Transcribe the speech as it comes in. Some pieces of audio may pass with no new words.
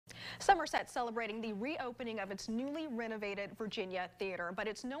Somerset celebrating the reopening of its newly renovated Virginia Theater, but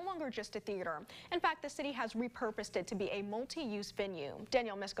it's no longer just a theater. In fact, the city has repurposed it to be a multi-use venue.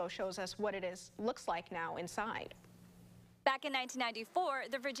 Danielle Misko shows us what looks like now inside. Back in 1994,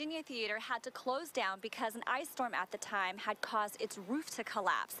 the Virginia Theater had to close down because an ice storm at the time had caused its roof to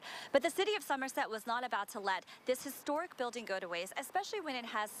collapse. But the city of Somerset was not about to let this historic building go to waste, especially when it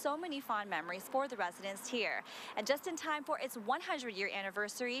has so many fond memories for the residents here. And just in time for its 100-year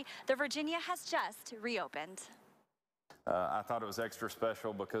anniversary, the Virginia has just reopened. I thought it was extra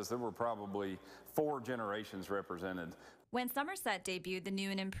special because there were probably 4 generations represented. When Somerset debuted the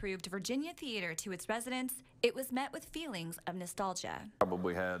new and improved Virginia Theater to its residents, it was met with feelings of nostalgia.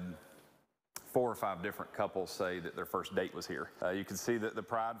 Probably had 4 or 5 different couples say that their first date was here. You could see the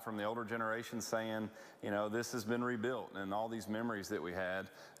pride from the older generation saying, you know, this has been rebuilt and all these memories that we had.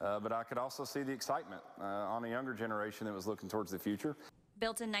 But I could also see the excitement on a younger generation that was looking towards the future.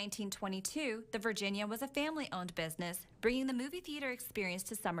 Built in 1922, the Virginia was a family-owned business, bringing the movie theater experience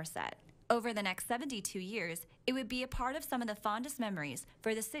to Somerset. Over the next 72 years, it would be a part of some of the fondest memories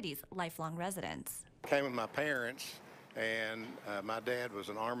for the city's lifelong residents. I came with my parents, and my dad was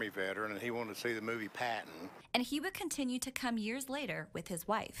an Army veteran, and he wanted to see the movie Patton. And he would continue to come years later with his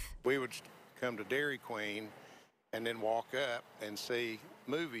wife. We would come to Dairy Queen and then walk up and see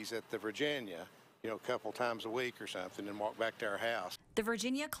movies at the Virginia, you know, a couple times a week or something, and walk back to our house. The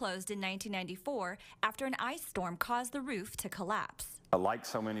Virginia closed in 1994 after an ice storm caused the roof to collapse. Like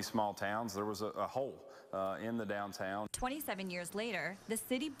so many small towns, there was a hole in the downtown. 27 years later, the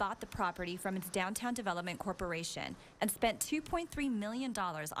city bought the property from its Downtown Development Corporation and spent $2.3 million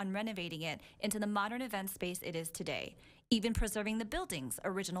on renovating it into the modern event space it is today, even preserving the building's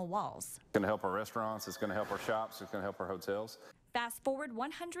original walls. It's going to help our restaurants, it's going to help our shops, it's going to help our hotels. Fast forward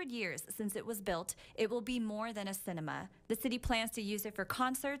 100 years since it was built, it will be more than a cinema. The city plans to use it for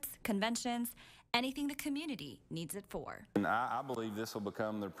concerts, conventions, anything the community needs it for. And I believe this will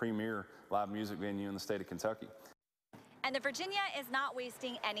become the premier live music venue in the state of Kentucky. And the Virginia is not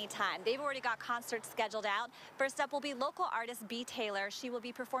wasting any time. They've already got concerts scheduled out. First up will be local artist B. Taylor. She will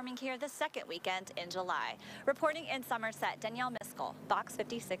be performing here the second weekend in July. Reporting in Somerset, Danielle Misko, Fox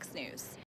 56 News.